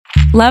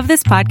Love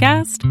this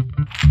podcast?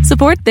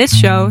 Support this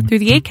show through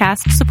the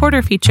Acast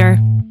supporter feature.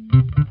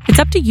 It's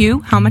up to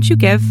you how much you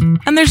give,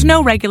 and there's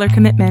no regular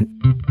commitment.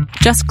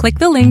 Just click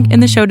the link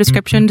in the show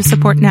description to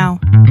support now.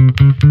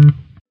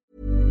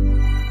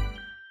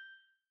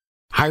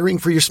 Hiring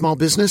for your small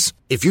business?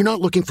 If you're not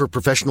looking for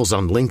professionals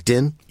on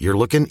LinkedIn, you're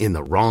looking in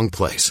the wrong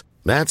place.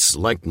 That's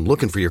like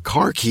looking for your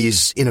car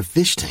keys in a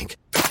fish tank.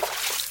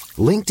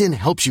 LinkedIn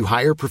helps you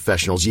hire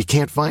professionals you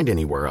can't find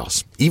anywhere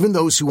else, even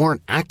those who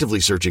aren't actively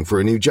searching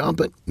for a new job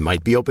but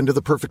might be open to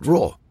the perfect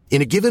role.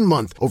 In a given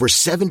month, over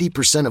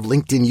 70% of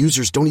LinkedIn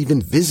users don't even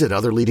visit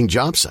other leading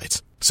job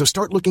sites. So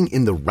start looking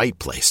in the right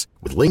place.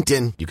 With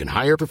LinkedIn, you can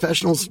hire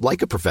professionals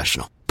like a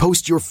professional.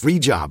 Post your free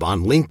job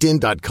on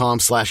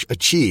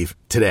linkedin.com/achieve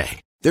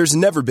today. There's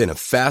never been a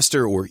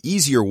faster or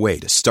easier way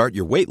to start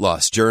your weight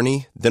loss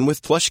journey than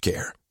with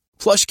PlushCare.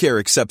 PlushCare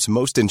accepts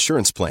most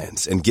insurance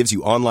plans and gives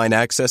you online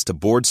access to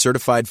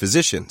board-certified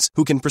physicians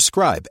who can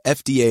prescribe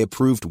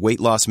FDA-approved weight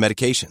loss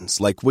medications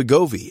like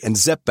Wegovy and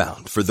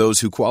Zepbound for those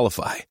who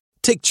qualify.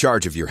 Take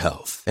charge of your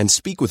health and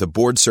speak with a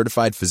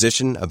board-certified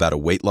physician about a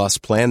weight loss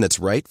plan that's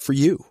right for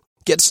you.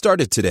 Get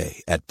started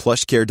today at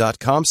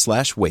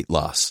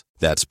plushcare.com/weight-loss.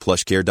 That's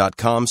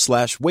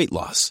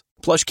plushcare.com/weight-loss.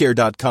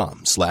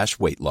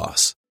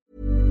 plushcare.com/weight-loss.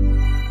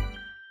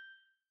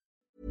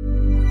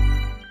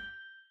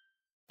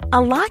 A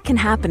lot can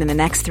happen in the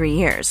next 3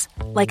 years.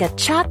 Like a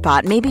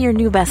chatbot may be your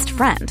new best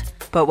friend.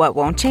 But what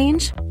won't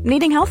change?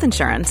 Needing health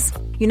insurance.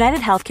 United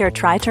Healthcare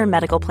Tri-Term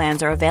Medical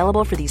Plans are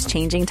available for these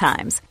changing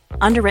times.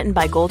 Underwritten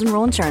by Golden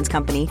Rule Insurance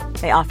Company,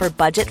 they offer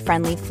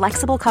budget-friendly,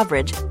 flexible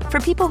coverage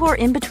for people who are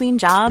in between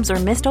jobs or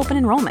missed open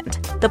enrollment.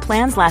 The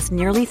plans last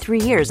nearly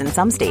 3 years in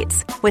some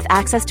states, with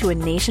access to a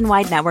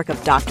nationwide network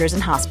of doctors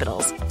and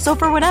hospitals. So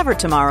for whatever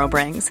tomorrow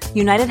brings,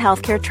 United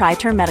Healthcare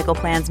Tri-Term Medical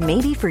Plans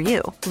may be for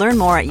you. Learn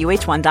more at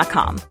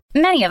uh1.com.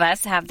 Many of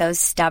us have those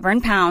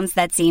stubborn pounds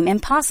that seem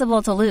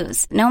impossible to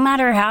lose, no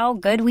matter how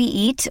good we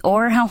eat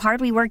or how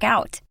hard we work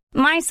out.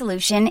 My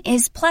solution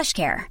is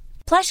PlushCare.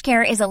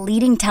 PlushCare is a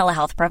leading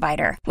telehealth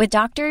provider with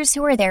doctors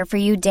who are there for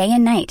you day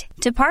and night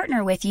to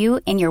partner with you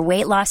in your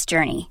weight loss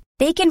journey.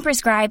 They can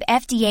prescribe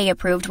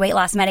FDA-approved weight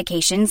loss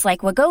medications like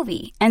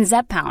Wegovy and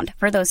Zepbound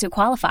for those who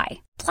qualify.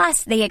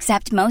 Plus, they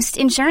accept most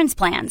insurance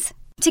plans.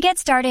 To get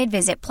started,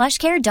 visit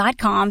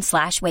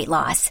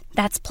plushcare.com/weight-loss.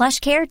 That's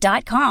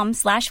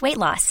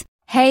plushcare.com/weight-loss.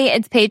 Hey,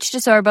 it's Paige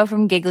DeSorbo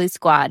from Giggly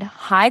Squad.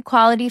 High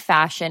quality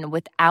fashion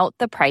without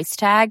the price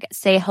tag.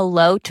 Say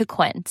hello to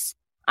Quince.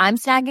 I'm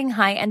snagging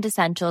high-end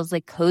essentials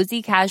like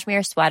cozy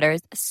cashmere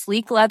sweaters,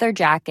 sleek leather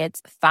jackets,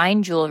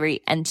 fine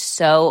jewelry, and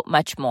so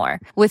much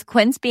more. With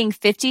Quince being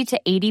 50 to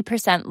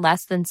 80%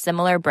 less than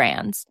similar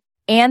brands.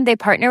 And they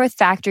partner with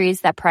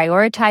factories that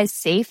prioritize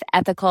safe,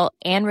 ethical,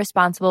 and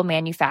responsible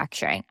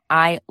manufacturing.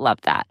 I love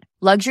that.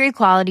 Luxury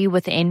quality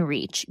within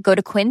reach. Go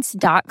to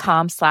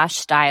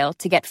quince.com/style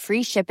to get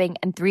free shipping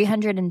and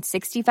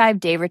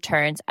 365-day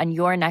returns on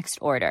your next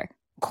order.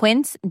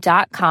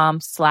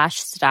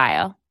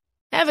 Quince.com/style.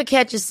 Ever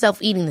catch yourself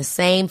eating the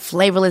same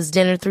flavorless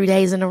dinner 3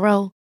 days in a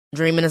row?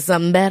 Dreaming of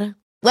something better?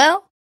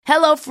 Well,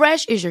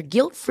 HelloFresh is your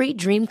guilt-free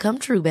dream come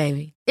true,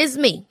 baby. It's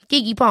me,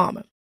 Keke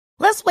Palmer.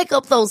 Let's wake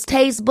up those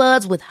taste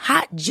buds with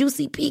hot,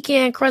 juicy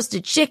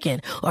pecan-crusted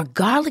chicken or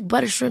garlic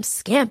butter shrimp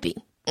scampi.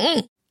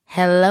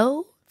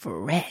 Hello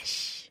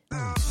Fresh.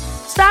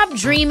 Stop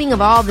dreaming of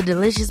all the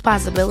delicious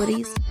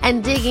possibilities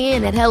and dig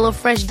in at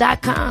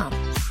HelloFresh.com.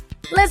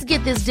 Let's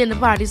get this dinner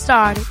party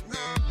started.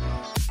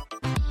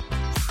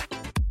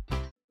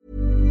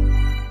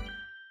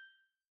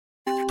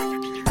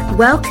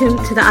 Welcome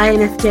to the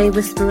INFJ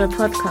Whisperer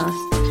podcast,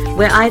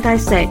 where I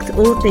dissect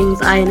all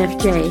things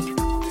INFJ.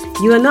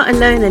 You are not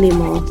alone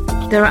anymore.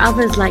 There are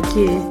others like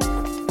you.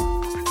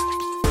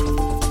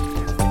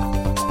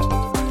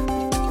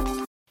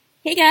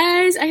 Hey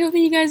guys, I hope that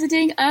you guys are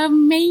doing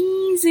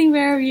amazing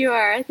wherever you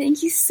are.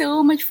 Thank you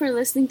so much for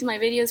listening to my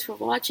videos, for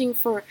watching,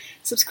 for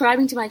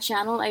subscribing to my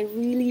channel. I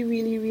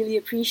really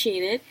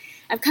appreciate it.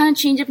 I've kind of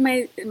changed up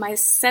my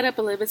setup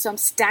a little bit, so I'm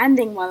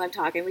standing while I'm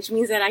talking, which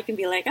means that I can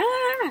be like,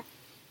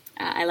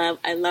 I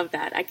love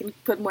that. I can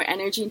put more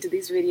energy into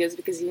these videos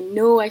because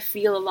I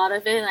feel a lot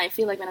of it, and I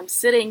feel like when I'm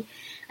sitting,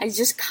 I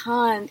just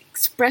can't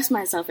express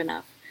myself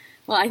enough.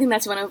 Well, I think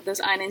that's one of those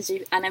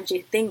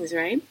INFJ things,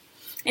 right?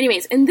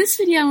 Anyways, in this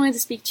video, I wanted to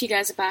speak to you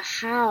guys about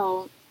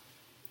how,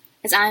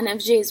 as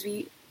INFJs,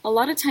 we a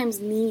lot of times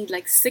need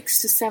like 6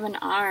 to 7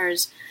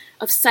 hours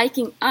of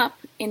psyching up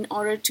in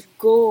order to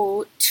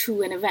go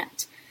to an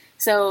event.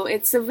 So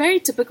it's a very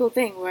typical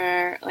thing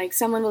where like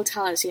someone will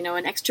tell us, an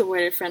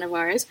extroverted friend of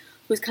ours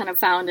who's kind of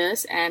found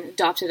us and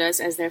adopted us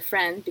as their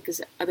friend,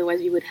 because otherwise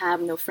we would have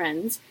no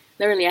friends.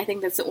 Literally, I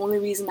think that's the only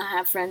reason I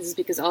have friends is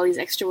because all these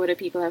extroverted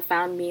people have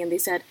found me and they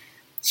said,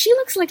 she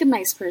looks like a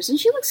nice person,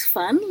 she looks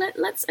fun,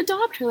 let's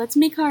adopt her, let's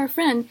make her our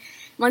friend.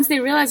 Once they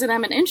realize that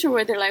I'm an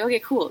introvert, they're like, okay,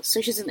 cool,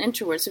 so she's an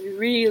introvert, so we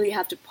really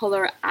have to pull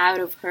her out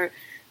of her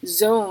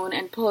zone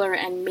and pull her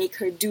and make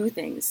her do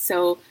things.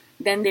 So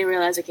then they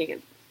realize, okay,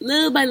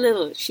 little by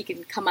little, she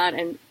can come out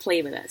and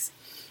play with us.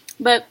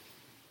 But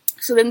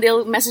So then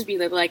they'll message me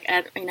like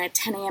at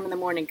 10 a.m. in the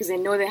morning because they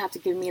know they have to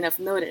give me enough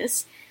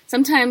notice.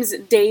 Sometimes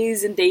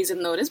days and days of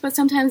notice, but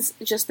sometimes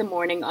just the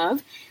morning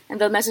of. And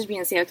they'll message me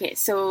and say, okay,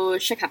 so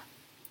Shikha,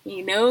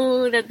 you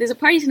know that there's a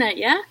party tonight,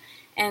 yeah?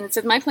 And it's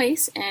at my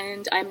place,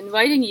 and I'm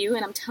inviting you,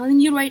 and I'm telling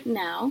you right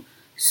now,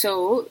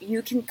 so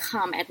you can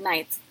come at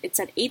night. It's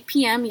at 8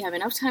 p.m., you have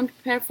enough time to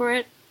prepare for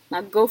it,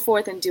 now go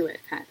forth and do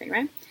it, kind of thing,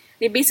 right?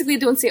 They basically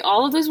don't say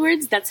all of those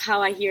words, that's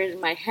how I hear it in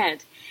my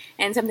head.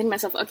 And so I'm thinking to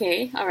myself,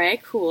 okay,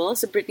 alright, cool,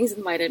 so Brittany's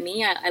invited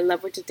me, I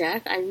love her to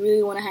death, I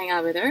really want to hang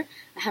out with her,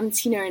 I haven't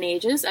seen her in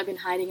ages, I've been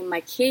hiding in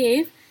my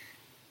cave,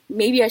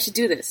 maybe I should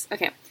do this.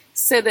 Okay,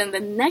 so then the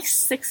next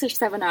 6 or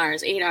 7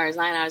 hours, 8 hours,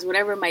 9 hours,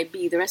 whatever it might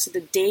be, the rest of the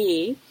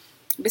day,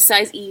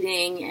 besides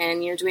eating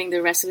and doing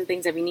the rest of the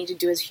things that we need to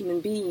do as human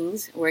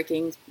beings,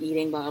 working,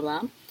 eating, blah, blah,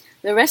 blah,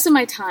 the rest of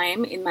my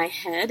time in my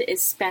head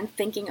is spent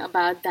thinking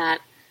about that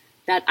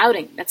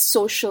outing, that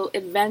social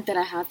event that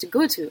I have to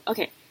go to.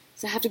 Okay,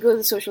 so I have to go to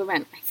the social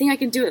event. I think I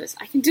can do this.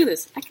 I can do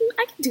this. I can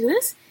do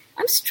this.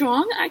 I'm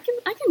strong. I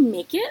can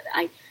make it.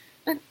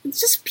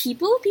 It's just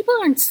people. People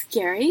aren't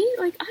scary.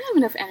 Like, I have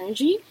enough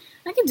energy.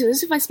 I can do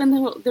this if I spend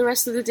the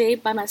rest of the day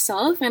by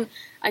myself and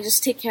I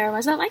just take care of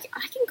myself. I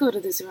can go to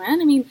this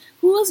event. I mean,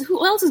 who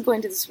else is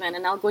going to this event?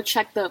 And I'll go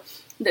check the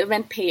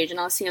event page and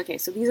I'll see, okay,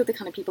 so these are the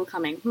kind of people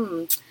coming.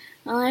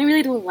 Well, I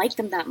really don't like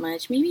them that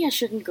much. Maybe I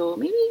shouldn't go.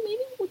 Maybe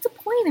what's the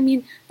point? I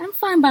mean, I'm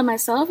fine by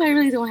myself. I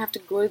really don't have to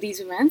go to these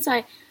events.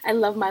 I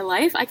love my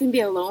life. I can be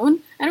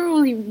alone. I don't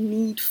really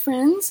need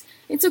friends.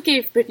 It's okay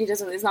if Brittany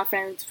is not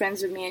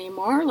friends with me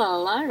anymore, la la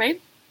la, right?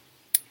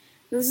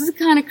 This is the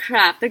kind of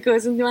crap that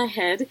goes into my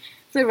head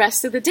for the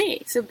rest of the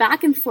day. So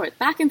back and forth.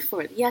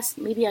 Yes,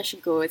 maybe I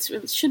should go.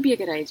 It should be a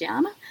good idea.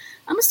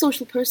 I'm a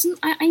social person.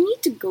 I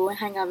need to go and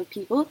hang out with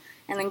people.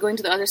 And then going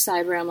to the other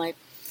side where I'm like,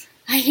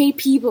 I hate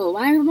people.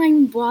 Why am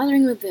I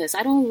bothering with this?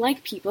 I don't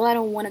like people. I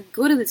don't want to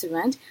go to this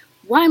event.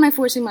 Why am I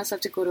forcing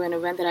myself to go to an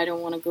event that I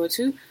don't want to go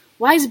to?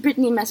 Why is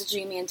Brittany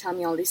messaging me and telling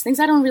me all these things?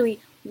 I don't really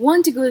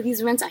want to go to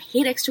these events. I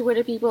hate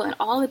extroverted people, and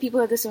all the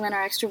people at this event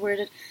are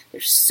extroverted.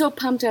 They're so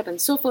pumped up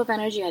and so full of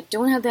energy. I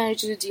don't have the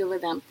energy to deal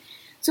with them.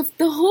 So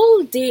the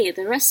whole day,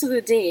 the rest of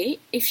the day,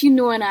 if you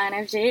know an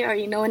INFJ or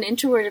you know an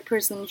introverted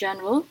person in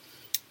general,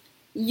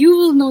 you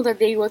will know that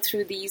they go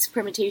through these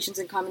permutations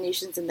and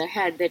combinations in their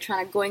head. They're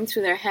going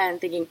through their head and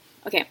thinking,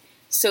 okay,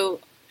 so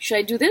should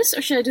I do this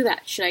or should I do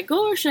that? Should I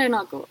go or should I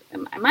not go?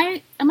 Am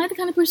I the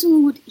kind of person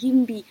who would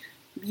even be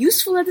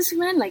useful at this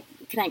event? Like,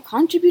 can I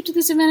contribute to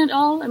this event at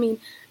all? I mean,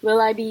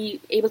 will I be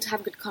able to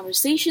have good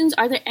conversations?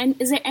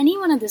 Is there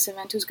anyone at this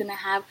event who's going to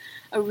have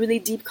a really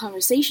deep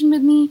conversation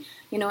with me?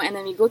 And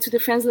then we go through the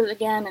friends list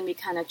again and we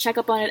kind of check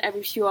up on it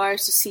every few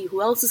hours to see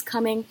who else is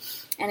coming.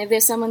 And if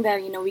there's someone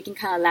that, we can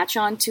kind of latch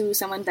on to,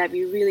 someone that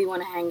we really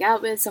want to hang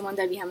out with, someone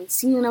that we haven't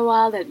seen in a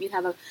while, that we'd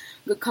have a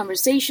good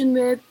conversation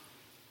with.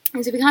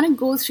 And so we kind of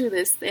go through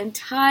this the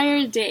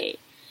entire day.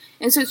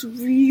 And so it's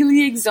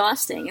really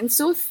exhausting and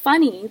so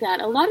funny that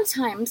a lot of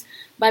times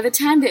by the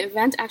time the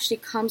event actually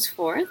comes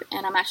forth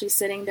and I'm actually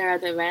sitting there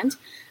at the event,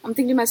 I'm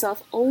thinking to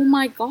myself, oh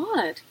my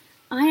God,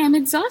 I am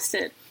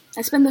exhausted.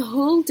 I spend the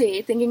whole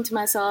day thinking to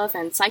myself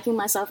and psyching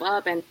myself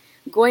up and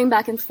going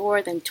back and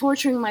forth and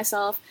torturing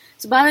myself.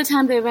 So by the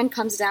time the event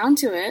comes down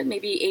to it,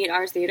 maybe 8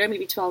 hours later,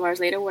 maybe 12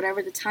 hours later,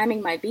 whatever the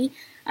timing might be,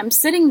 I'm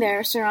sitting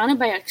there surrounded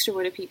by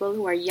extroverted people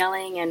who are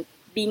yelling and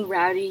being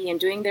rowdy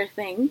and doing their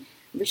thing,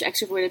 which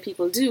extroverted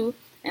people do,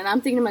 and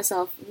I'm thinking to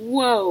myself,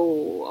 whoa,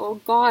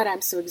 oh God,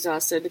 I'm so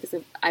exhausted because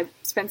I've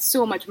spent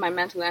so much of my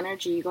mental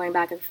energy going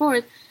back and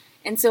forth,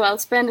 and so I'll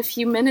spend a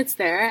few minutes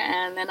there,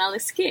 and then I'll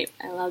escape,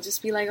 and I'll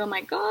just be like, oh my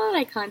God,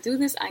 I can't do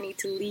this, I need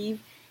to leave,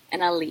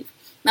 and I'll leave.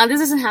 Now, this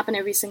doesn't happen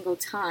every single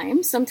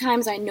time.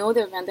 Sometimes I know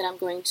the event that I'm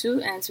going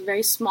to, and it's a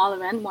very small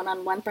event,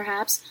 1-on-1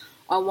 perhaps,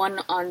 or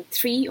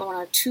 1-on-3, or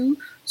 1-on-2,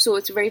 so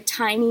it's a very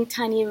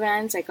tiny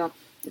events,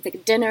 it's like a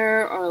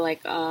dinner or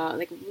like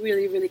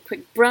really, really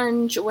quick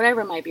brunch or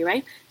whatever it might be,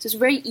 right? So it's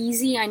very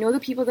easy. I know the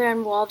people that are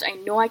involved. I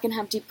know I can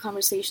have deep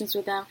conversations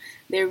with them.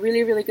 They're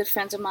really, really good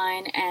friends of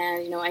mine.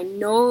 And, I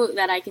know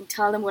that I can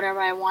tell them whatever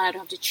I want. I don't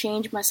have to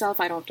change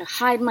myself. I don't have to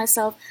hide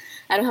myself.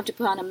 I don't have to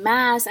put on a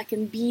mask. I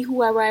can be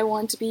whoever I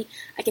want to be.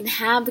 I can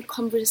have the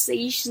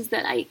conversations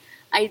that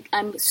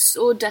I'm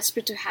so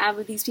desperate to have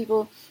with these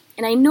people.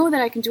 And I know that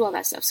I can do all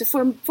that stuff. So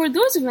for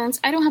those events,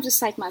 I don't have to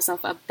psych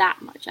myself up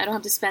that much. I don't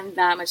have to spend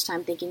that much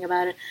time thinking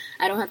about it.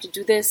 I don't have to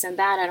do this and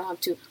that. I don't have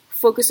to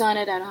focus on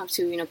it. I don't have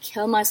to,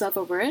 kill myself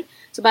over it.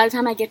 So by the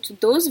time I get to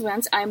those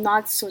events, I'm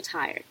not so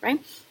tired, right?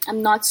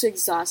 I'm not so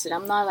exhausted.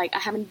 I'm not like, I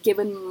haven't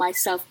given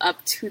myself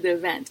up to the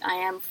event. I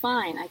am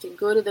fine. I can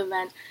go to the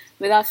event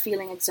without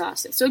feeling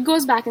exhausted. So it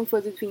goes back and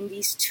forth between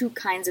these two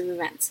kinds of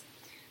events.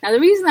 Now,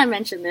 the reason I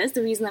mentioned this,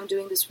 the reason I'm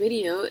doing this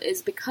video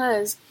is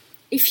because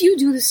if you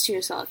do this to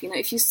yourself,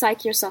 if you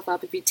psych yourself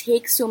up, if you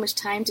take so much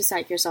time to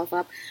psych yourself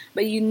up,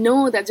 but you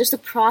know that just the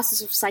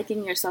process of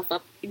psyching yourself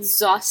up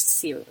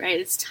exhausts you, right?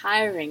 It's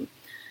tiring.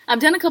 I've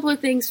done a couple of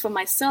things for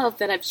myself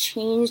that have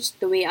changed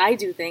the way I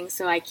do things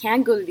so I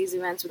can go to these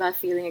events without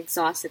feeling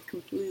exhausted,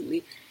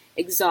 completely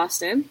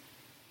exhausted.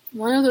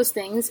 One of those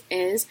things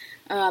is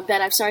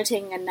that I've started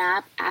taking a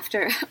nap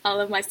after all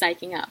of my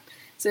psyching up.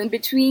 So in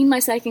between my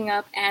psyching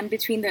up and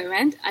between the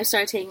event, I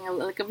started taking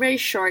a very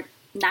short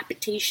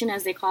napitation,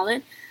 as they call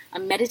it.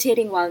 I'm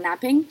meditating while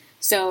napping.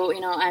 So,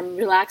 I'm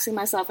relaxing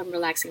myself, I'm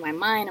relaxing my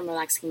mind, I'm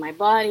relaxing my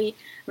body,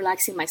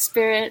 relaxing my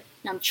spirit,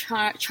 I'm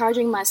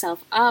charging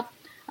myself up.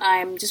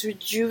 I'm just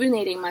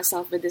rejuvenating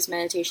myself with this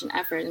meditation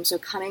effort. And so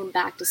coming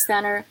back to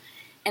center.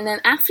 And then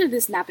after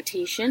this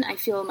napitation, I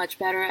feel much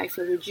better, I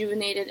feel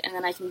rejuvenated, and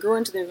then I can go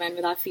into the event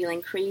without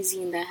feeling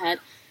crazy in the head,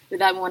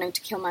 without wanting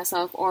to kill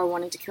myself or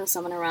wanting to kill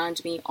someone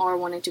around me or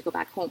wanting to go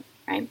back home,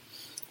 right?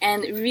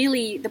 And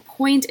really, the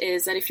point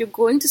is that if you're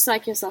going to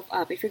psych yourself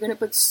up, if you're going to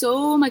put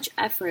so much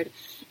effort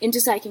into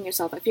psyching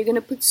yourself up, if you're going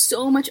to put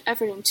so much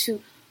effort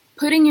into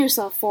putting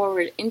yourself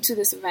forward into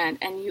this event,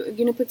 and you're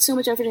going to put so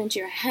much effort into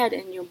your head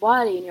and your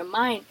body and your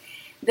mind,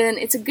 then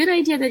it's a good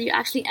idea that you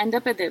actually end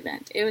up at the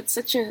event. It's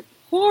such a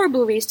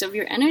horrible waste of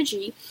your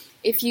energy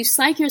if you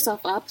psych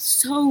yourself up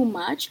so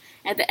much,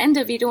 at the end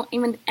of it, you don't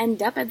even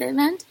end up at the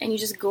event, and you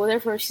just go there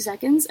for a few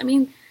seconds. I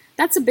mean,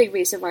 that's a big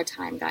waste of our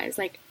time, guys.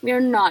 Like, we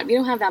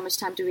don't have that much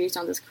time to waste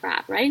on this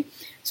crap, right?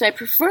 So I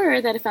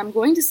prefer that if I'm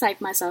going to psych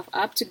myself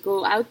up to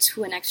go out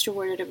to an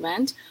extroverted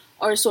event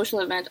or a social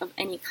event of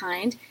any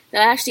kind,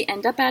 that I actually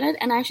end up at it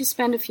and I actually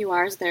spend a few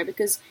hours there,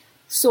 because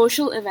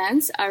social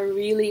events are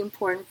really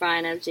important for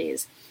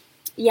INFJs.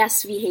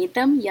 Yes, we hate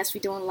them. Yes, we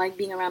don't like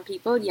being around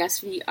people.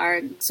 Yes, we are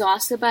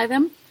exhausted by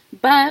them.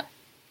 But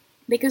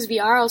because we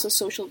are also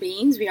social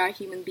beings, we are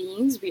human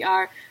beings, we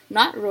are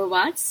not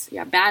robots, we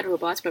are bad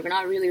robots, but we're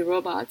not really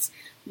robots.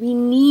 We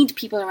need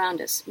people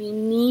around us. We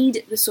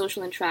need the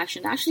social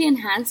interaction. It actually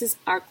enhances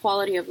our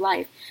quality of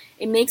life.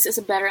 It makes us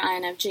a better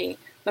INFJ.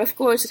 But of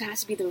course, it has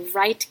to be the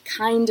right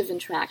kind of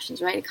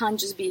interactions, right? It can't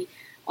just be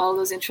all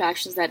those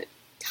interactions that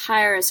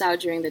tire us out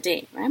during the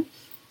day, right?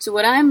 So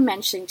what I'm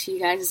mentioning to you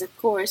guys is, of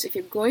course, if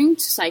you're going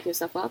to psych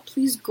yourself up,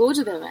 please go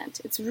to the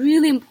event. It's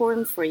really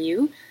important for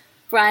you,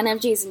 for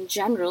INFJs in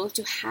general,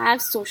 to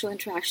have social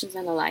interactions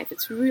in their life.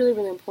 It's really,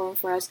 really important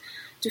for us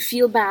to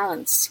feel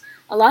balanced.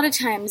 A lot of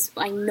times,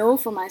 I know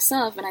for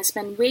myself, when I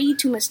spend way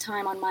too much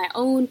time on my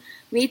own,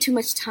 way too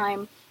much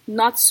time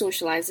not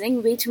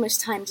socializing, way too much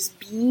time just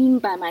being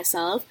by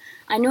myself,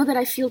 I know that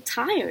I feel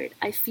tired.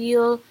 I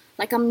feel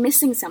like I'm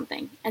missing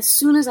something. As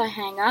soon as I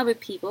hang out with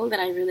people that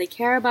I really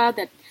care about,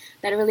 that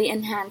really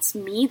enhance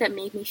me, that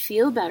make me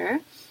feel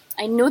better,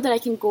 I know that I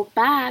can go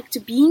back to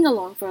being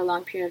alone for a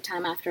long period of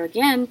time after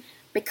again,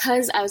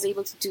 because I was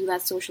able to do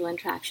that social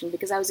interaction,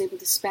 because I was able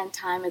to spend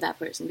time with that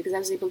person, because I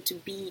was able to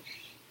be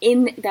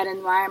in that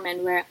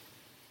environment where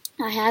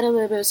I had a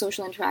little bit of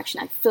social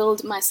interaction. I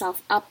filled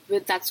myself up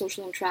with that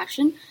social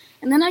interaction,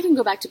 and then I can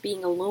go back to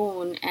being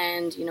alone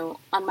and,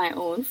 on my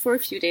own for a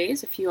few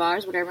days, a few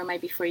hours, whatever it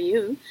might be for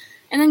you,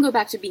 and then go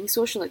back to being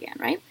social again,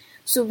 right?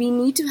 So we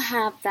need to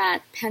have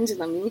that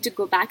pendulum. We need to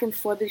go back and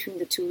forth between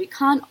the two. We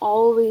can't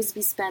always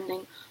be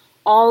spending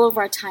all of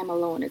our time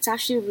alone. It's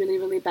actually really,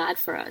 really bad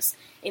for us.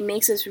 It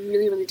makes us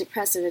really, really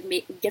depressive.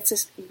 It gets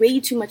us way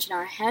too much in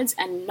our heads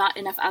and not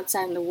enough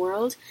outside in the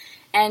world.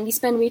 And we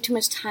spend way too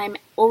much time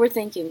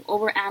overthinking,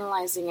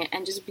 overanalyzing it,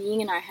 and just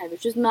being in our head,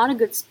 which is not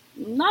a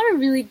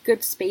really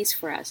good space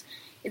for us.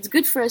 It's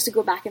good for us to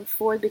go back and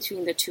forth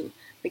between the two,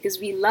 because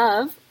we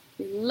love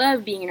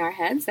being in our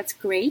heads. That's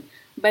great.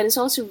 But it's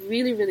also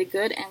really, really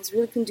good, and it's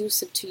really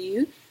conducive to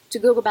you to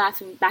go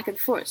back and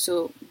forth.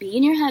 So be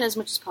in your head as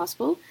much as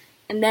possible,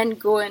 and then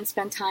go and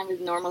spend time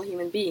with normal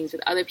human beings,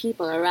 with other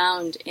people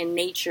around in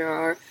nature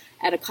or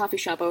at a coffee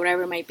shop or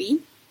whatever it might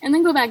be, and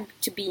then go back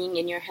to being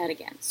in your head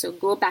again. So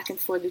go back and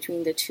forth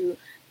between the two,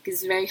 because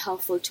it's very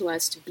helpful to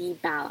us to be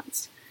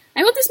balanced.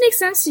 I hope this makes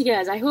sense to you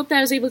guys. I hope that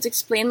I was able to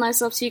explain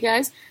myself to you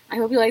guys. I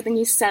hope you like the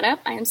new setup.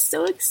 I am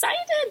so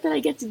excited that I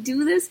get to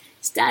do this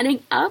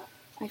standing up.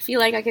 I feel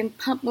like I can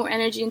pump more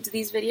energy into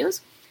these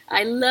videos.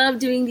 I love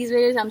doing these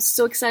videos. I'm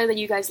so excited that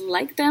you guys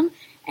like them.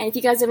 And if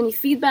you guys have any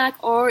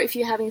feedback, or if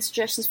you have any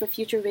suggestions for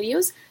future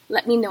videos,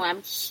 let me know.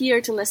 I'm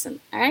here to listen.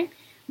 All right?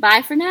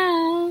 Bye for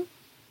now.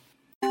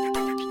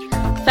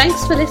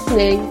 Thanks for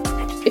listening.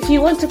 If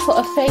you want to put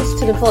a face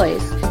to the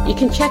voice, you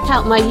can check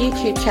out my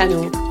YouTube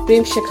channel,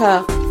 Boom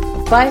Shakar.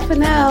 Bye for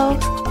now.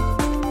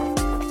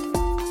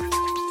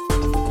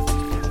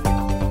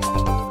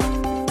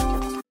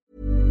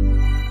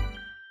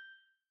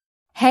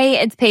 Hey,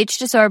 it's Paige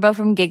DeSorbo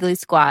from Giggly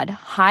Squad.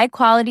 High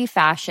quality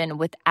fashion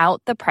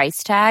without the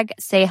price tag.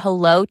 Say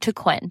hello to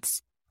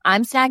Quince.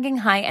 I'm snagging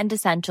high-end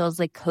essentials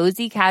like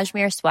cozy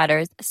cashmere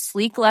sweaters,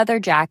 sleek leather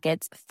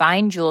jackets,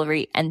 fine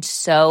jewelry, and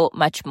so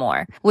much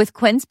more. With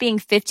Quince being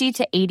 50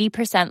 to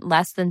 80%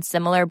 less than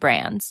similar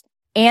brands.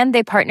 And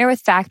they partner with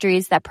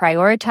factories that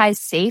prioritize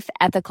safe,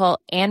 ethical,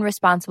 and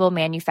responsible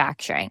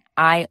manufacturing.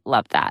 I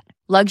love that.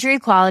 Luxury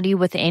quality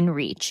within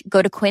reach.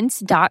 Go to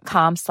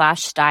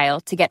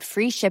quince.com/style to get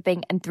free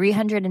shipping and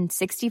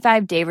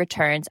 365-day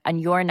returns on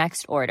your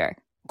next order.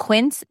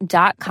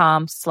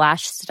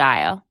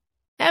 Quince.com/style.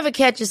 Ever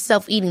catch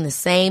yourself eating the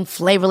same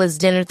flavorless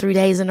dinner 3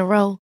 days in a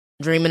row?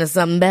 Dreaming of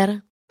something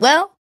better?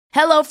 Well,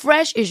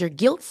 HelloFresh is your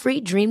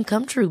guilt-free dream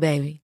come true,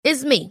 baby.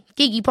 It's me,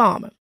 Keke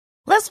Palmer.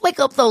 Let's wake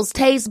up those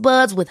taste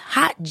buds with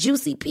hot,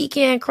 juicy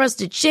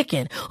pecan-crusted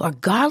chicken or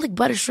garlic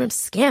butter shrimp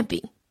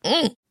scampi.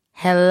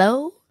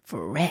 Hello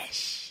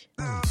Fresh.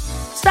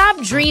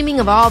 Stop dreaming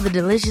of all the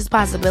delicious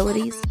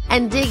possibilities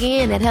and dig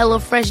in at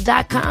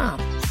HelloFresh.com.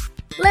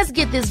 Let's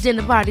get this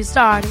dinner party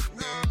started.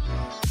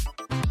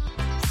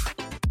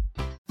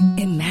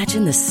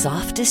 Imagine the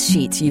softest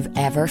sheets you've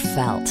ever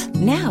felt.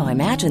 Now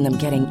imagine them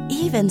getting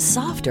even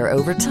softer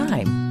over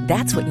time.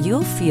 That's what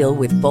you'll feel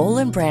with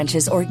Boll &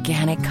 Branch's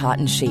organic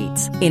cotton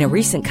sheets. In a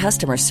recent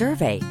customer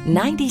survey,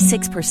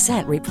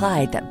 96%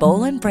 replied that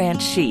Boll &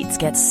 Branch sheets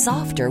get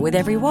softer with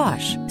every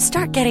wash.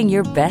 Start getting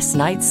your best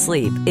night's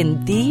sleep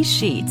in these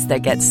sheets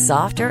that get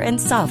softer and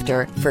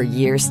softer for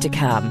years to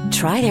come.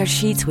 Try their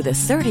sheets with a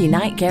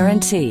 30-night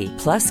guarantee.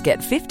 Plus, get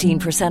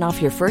 15%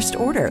 off your first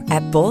order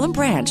at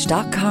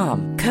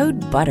bollandbranch.com. Code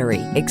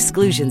BUTTERY.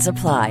 Exclusions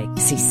apply.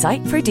 See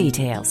site for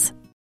details.